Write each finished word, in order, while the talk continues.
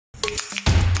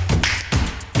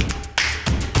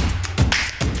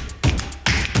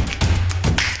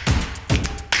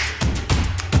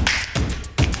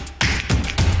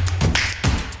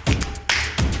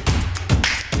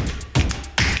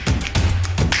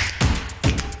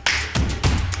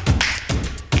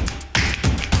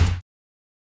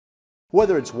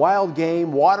Whether it's wild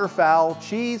game, waterfowl,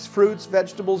 cheese, fruits,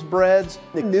 vegetables, breads,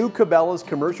 the new Cabela's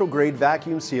commercial-grade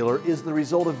vacuum sealer is the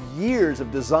result of years of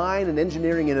design and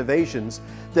engineering innovations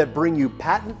that bring you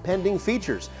patent-pending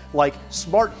features like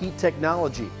smart heat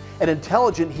technology, an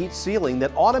intelligent heat sealing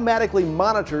that automatically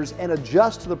monitors and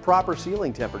adjusts to the proper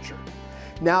sealing temperature.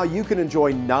 Now you can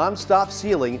enjoy non-stop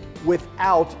sealing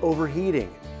without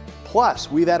overheating.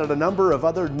 Plus, we've added a number of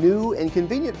other new and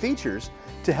convenient features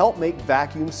to help make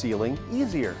vacuum sealing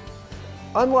easier.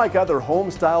 Unlike other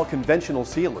home-style conventional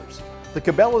sealers, the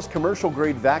Cabela's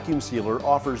commercial-grade vacuum sealer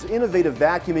offers innovative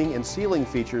vacuuming and sealing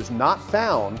features not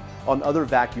found on other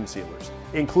vacuum sealers,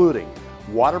 including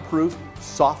waterproof,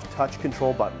 soft touch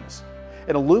control buttons,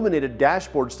 an illuminated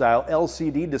dashboard-style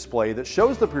LCD display that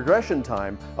shows the progression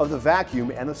time of the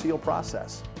vacuum and the seal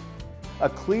process, a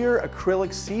clear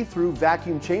acrylic see-through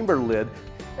vacuum chamber lid,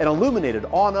 an illuminated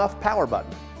on-off power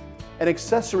button, an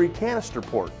accessory canister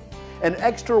port, an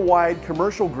extra-wide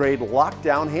commercial-grade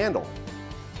lockdown handle,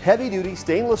 heavy-duty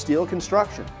stainless steel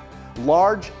construction,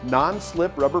 large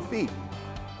non-slip rubber feet,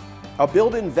 a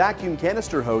built-in vacuum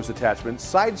canister hose attachment,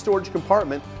 side storage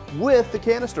compartment with the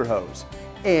canister hose,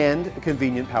 and a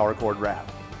convenient power cord wrap.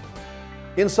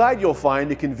 Inside you'll find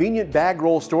a convenient bag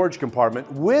roll storage compartment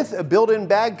with a built-in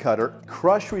bag cutter,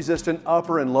 crush-resistant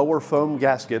upper and lower foam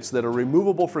gaskets that are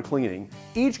removable for cleaning.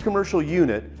 Each commercial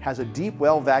unit has a deep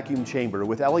well vacuum chamber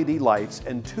with LED lights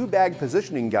and 2 bag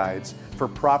positioning guides for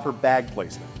proper bag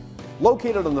placement.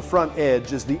 Located on the front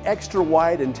edge is the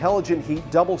extra-wide intelligent heat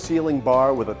double sealing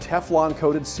bar with a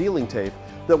Teflon-coated sealing tape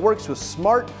that works with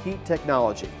smart heat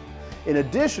technology. In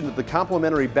addition to the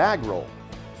complimentary bag roll,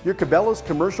 your Cabela's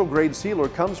commercial-grade sealer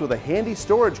comes with a handy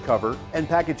storage cover and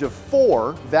package of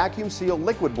 4 vacuum seal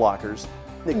liquid blockers.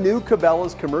 The new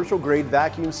Cabela's commercial-grade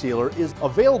vacuum sealer is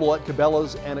available at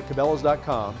Cabela's and at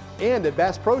Cabela's.com and at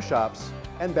Bass Pro Shops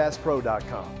and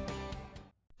BassPro.com.